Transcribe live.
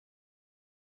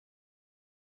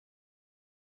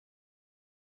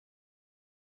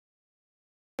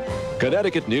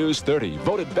Connecticut News 30,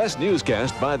 voted best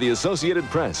newscast by the Associated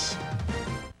Press.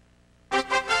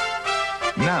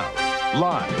 Now,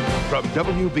 live from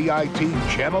WVIT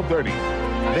Channel 30,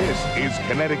 this is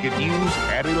Connecticut News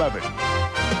at 11.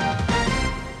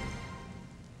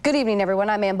 Good evening,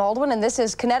 everyone. I'm Ann Baldwin, and this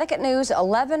is Connecticut News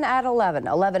 11 at 11.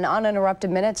 11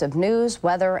 uninterrupted minutes of news,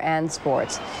 weather, and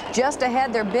sports. Just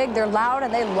ahead, they're big, they're loud,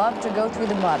 and they love to go through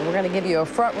the mud. We're going to give you a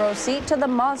front row seat to the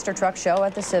monster truck show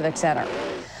at the Civic Center.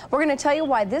 We're going to tell you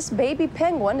why this baby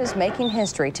penguin is making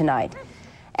history tonight.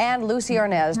 And Lucy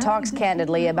Arnaz talks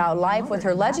candidly about life with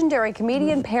her legendary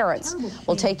comedian parents.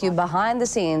 We'll take you behind the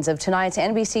scenes of tonight's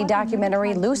NBC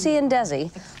documentary, Lucy and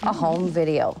Desi, a home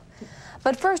video.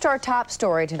 But first, our top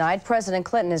story tonight. President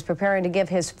Clinton is preparing to give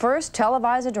his first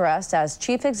televised address as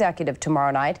chief executive tomorrow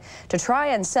night to try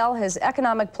and sell his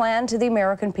economic plan to the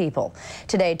American people.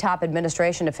 Today, top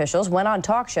administration officials went on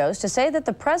talk shows to say that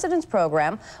the president's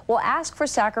program will ask for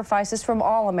sacrifices from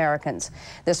all Americans.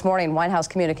 This morning, White House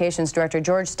Communications Director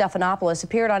George Stephanopoulos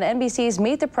appeared on NBC's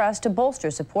Meet the Press to bolster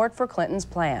support for Clinton's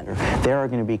plan. There are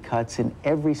going to be cuts in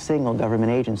every single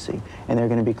government agency, and there are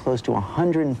going to be close to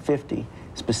 150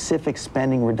 specific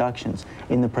spending reductions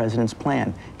in the president's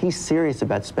plan. He's serious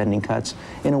about spending cuts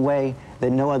in a way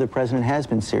that no other president has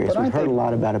been serious. We've heard a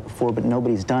lot about it before, but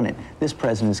nobody's done it. This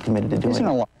president is committed to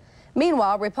doing it.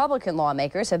 Meanwhile, Republican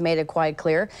lawmakers have made it quite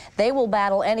clear they will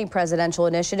battle any presidential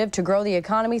initiative to grow the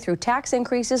economy through tax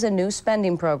increases and new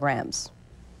spending programs.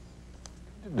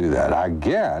 Do that.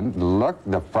 Again, look,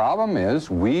 the problem is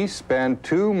we spend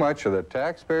too much of the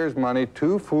taxpayers' money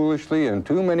too foolishly in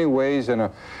too many ways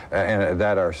that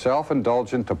are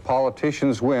self-indulgent to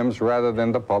politicians' whims rather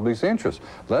than the public's interest.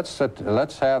 Let's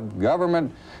have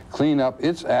government clean up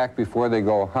its act before they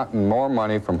go hunting more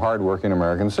money from hardworking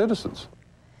American citizens.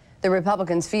 The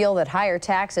Republicans feel that higher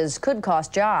taxes could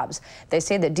cost jobs. They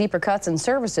say that deeper cuts in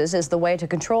services is the way to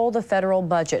control the federal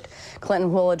budget.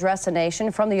 Clinton will address the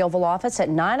nation from the Oval Office at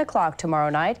 9 o'clock tomorrow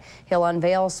night. He'll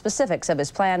unveil specifics of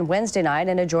his plan Wednesday night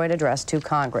in a joint address to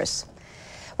Congress.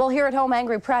 Well, here at home,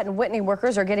 angry Pratt & Whitney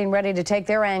workers are getting ready to take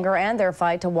their anger and their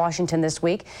fight to Washington this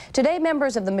week. Today,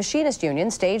 members of the Machinist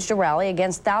Union staged a rally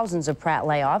against thousands of Pratt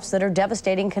layoffs that are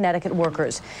devastating Connecticut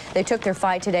workers. They took their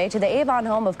fight today to the Avon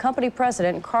home of company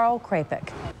president Carl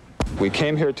Krapek. We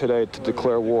came here today to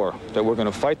declare war, that we're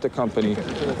going to fight the company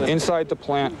inside the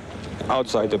plant,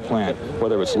 outside the plant,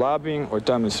 whether it's lobbying or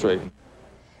demonstrating.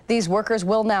 These workers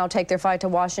will now take their fight to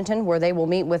Washington, where they will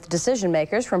meet with decision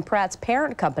makers from Pratt's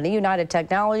parent company, United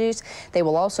Technologies. They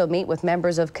will also meet with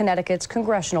members of Connecticut's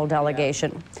congressional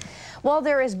delegation. Well,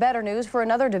 there is better news for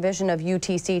another division of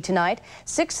UTC tonight.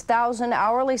 6,000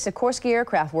 hourly Sikorsky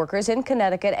aircraft workers in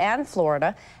Connecticut and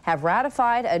Florida have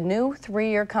ratified a new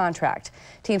 3-year contract.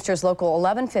 Teamsters Local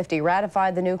 1150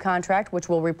 ratified the new contract, which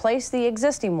will replace the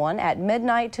existing one at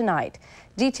midnight tonight.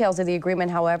 Details of the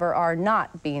agreement, however, are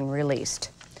not being released.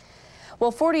 Well,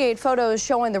 48 photos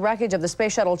showing the wreckage of the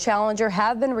Space Shuttle Challenger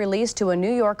have been released to a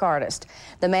New York artist.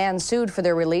 The man sued for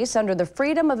their release under the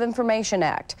Freedom of Information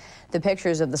Act. The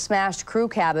pictures of the smashed crew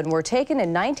cabin were taken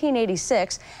in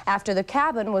 1986 after the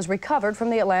cabin was recovered from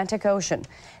the Atlantic Ocean.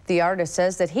 The artist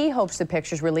says that he hopes the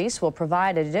pictures release will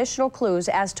provide additional clues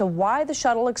as to why the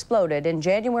shuttle exploded in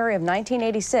January of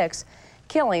 1986,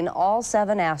 killing all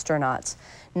 7 astronauts.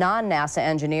 Non-NASA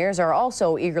engineers are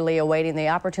also eagerly awaiting the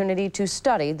opportunity to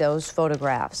study those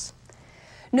photographs.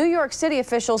 New York City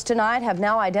officials tonight have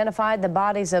now identified the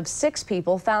bodies of 6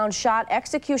 people found shot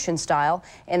execution style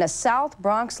in a South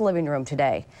Bronx living room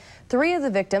today. 3 of the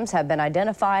victims have been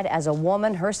identified as a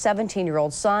woman, her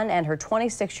 17-year-old son, and her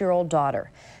 26-year-old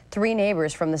daughter. 3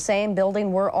 neighbors from the same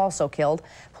building were also killed.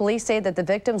 Police say that the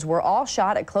victims were all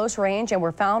shot at close range and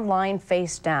were found lying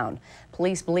face down.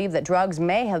 Police believe that drugs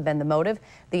may have been the motive.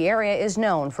 The area is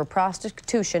known for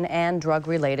prostitution and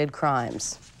drug-related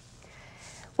crimes.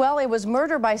 Well, it was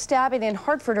murder by stabbing in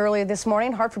Hartford earlier this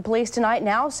morning. Hartford police tonight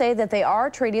now say that they are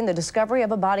treating the discovery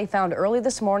of a body found early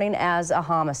this morning as a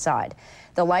homicide.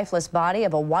 The lifeless body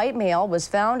of a white male was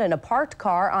found in a parked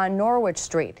car on Norwich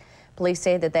Street. Police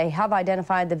say that they have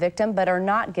identified the victim but are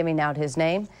not giving out his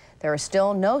name. There are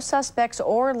still no suspects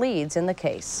or leads in the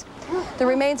case. The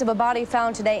remains of a body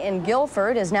found today in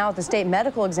Guilford is now at the state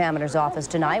medical examiner's office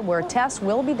tonight, where tests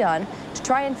will be done to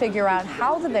try and figure out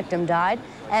how the victim died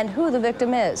and who the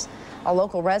victim is. A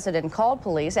local resident called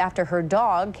police after her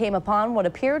dog came upon what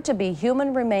appeared to be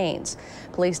human remains.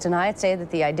 Police tonight say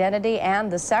that the identity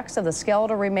and the sex of the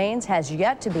skeletal remains has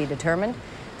yet to be determined.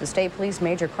 The State Police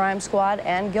Major Crime Squad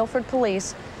and Guilford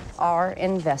Police are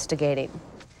investigating.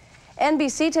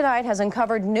 NBC tonight has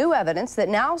uncovered new evidence that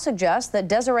now suggests that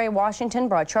Desiree Washington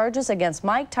brought charges against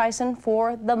Mike Tyson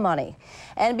for the money.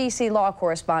 NBC law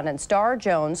correspondent Star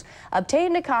Jones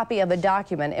obtained a copy of a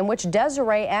document in which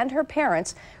Desiree and her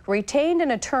parents retained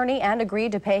an attorney and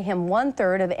agreed to pay him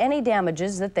 1/3 of any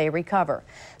damages that they recover.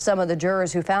 Some of the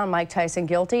jurors who found Mike Tyson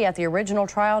guilty at the original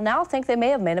trial now think they may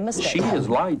have made a mistake. She has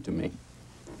lied to me.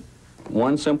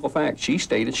 One simple fact, she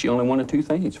stated she only wanted two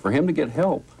things: for him to get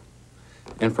help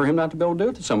and for him not to be able to do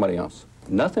it to somebody else.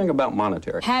 Nothing about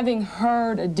monetary. Having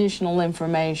heard additional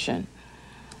information,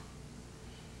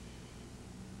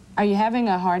 are you having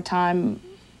a hard time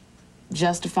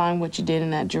justifying what you did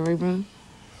in that jury room?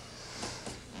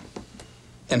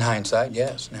 In hindsight,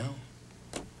 yes.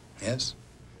 No. Yes.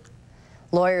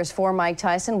 Lawyers for Mike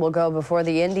Tyson will go before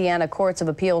the Indiana Courts of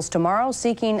Appeals tomorrow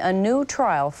seeking a new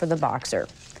trial for the boxer.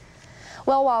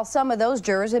 Well, while some of those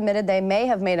jurors admitted they may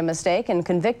have made a mistake in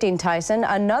convicting Tyson,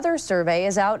 another survey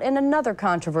is out in another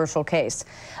controversial case.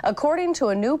 According to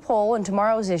a new poll in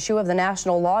tomorrow's issue of the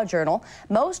National Law Journal,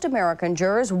 most American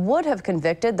jurors would have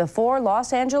convicted the 4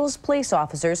 Los Angeles police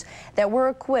officers that were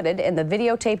acquitted in the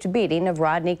videotaped beating of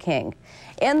Rodney King.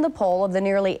 In the poll of the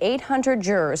nearly 800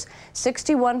 jurors,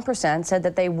 61% said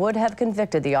that they would have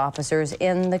convicted the officers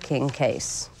in the King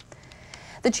case.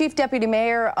 The chief deputy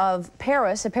mayor of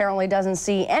Paris apparently doesn't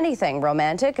see anything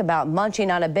romantic about munching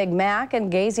on a Big Mac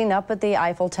and gazing up at the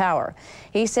Eiffel Tower.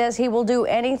 He says he will do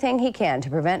anything he can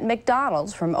to prevent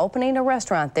McDonald's from opening a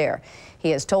restaurant there. He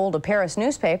has told a Paris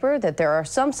newspaper that there are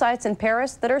some sites in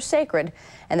Paris that are sacred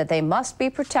and that they must be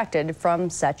protected from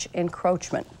such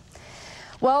encroachment.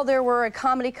 Well, there were a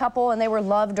comedy couple and they were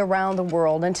loved around the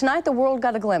world. And tonight the world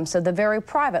got a glimpse of the very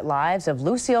private lives of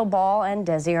Lucille Ball and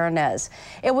Desi Arnaz.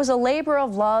 It was a labor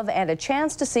of love and a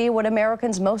chance to see what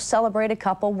America's most celebrated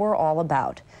couple were all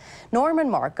about.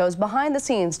 Norman Mark goes behind the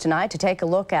scenes tonight to take a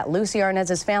look at Lucy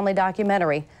Arnaz's family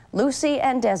documentary, Lucy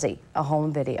and Desi, a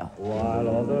home video. While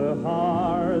other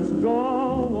hearts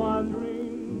go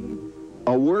wandering.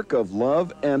 A work of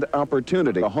love and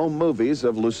opportunity, the home movies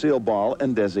of Lucille Ball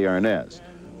and Desi Arnaz.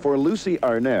 For Lucy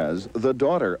Arnaz, the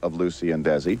daughter of Lucy and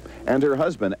Desi, and her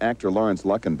husband, actor Lawrence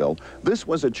Luckinbill, this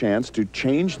was a chance to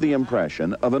change the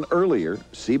impression of an earlier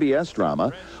CBS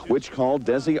drama which called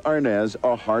Desi Arnaz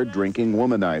a hard-drinking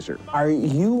womanizer. Are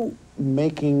you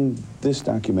making this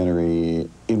documentary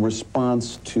in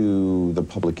response to the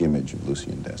public image of Lucy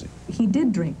and Desi? He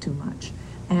did drink too much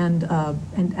and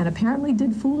apparently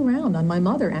did fool around on my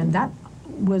mother, and that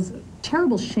was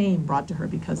terrible shame brought to her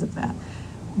because of that.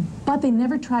 But they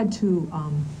never tried to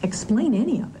explain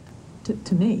any of it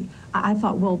to me. I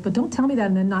thought, well, but don't tell me that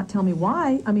and then not tell me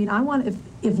why. I mean, I want,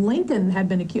 if Lincoln had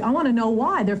been accused, I want to know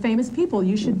why. They're famous people.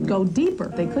 You should go deeper.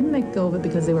 They couldn't make go of it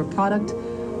because they were product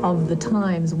of the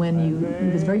times when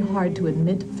it was very hard to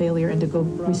admit failure and to go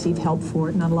receive help for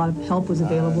it. Not a lot of help was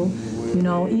available. You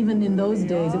know, even in those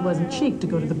days, it wasn't chic to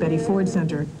go to the Betty Ford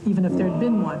Center. Even if there had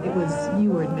been one, it was, you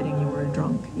were admitting you were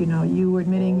drunk. You know, you were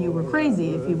admitting you were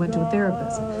crazy if you went to a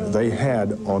therapist. They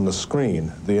had on the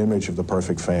screen the image of the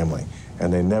perfect family,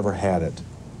 and they never had it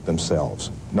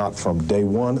themselves, not from day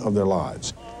one of their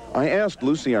lives. I asked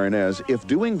Lucy Arnaz if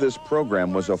doing this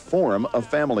program was a form of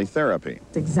family therapy.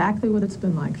 It's exactly what it's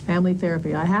been like, family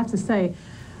therapy. I have to say,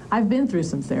 I've been through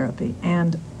some therapy,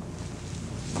 and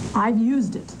I've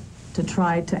used it to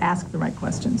try to ask the right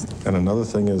questions. And another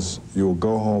thing is, you'll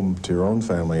go home to your own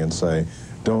family and say,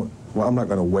 well, I'm not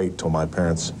going to wait till my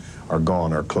parents are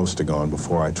gone or close to gone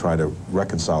before I try to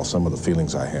reconcile some of the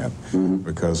feelings I have.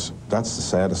 Because that's the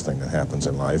saddest thing that happens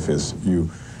in life is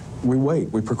we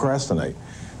wait, we procrastinate,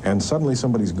 and suddenly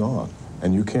somebody's gone,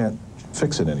 and you can't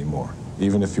fix it anymore,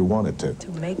 even if you wanted to.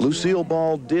 Lucille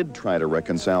Ball did try to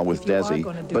reconcile with Desi,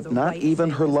 but not even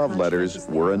her love letters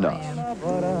were enough.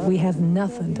 We have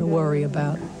nothing to worry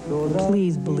about.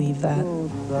 Please believe that.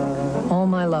 All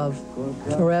my love,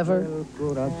 forever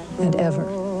and ever,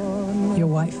 your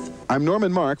wife. I'm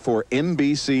Norman Mark for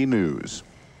NBC News.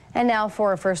 And now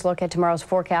for a first look at tomorrow's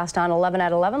forecast on 11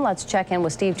 at 11, let's check in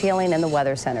with Steve Teeling in the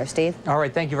Weather Center. Steve? All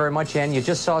right, thank you very much, Ann. You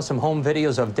just saw some home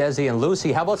videos of Desi and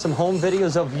Lucy. How about some home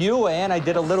videos of you, Ann? I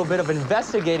did a little bit of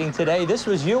investigating today. This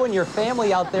was you and your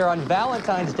family out there on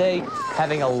Valentine's Day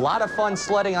having a lot of fun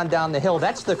sledding on down the hill.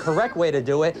 That's the correct way to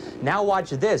do it. Now watch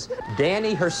this.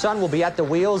 Danny, her son, will be at the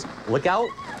wheels. Look out.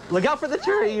 Look out for the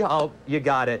tree. Oh, you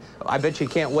got it. I bet you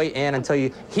can't wait, Ann, until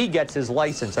he gets his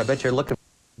license. I bet you're looking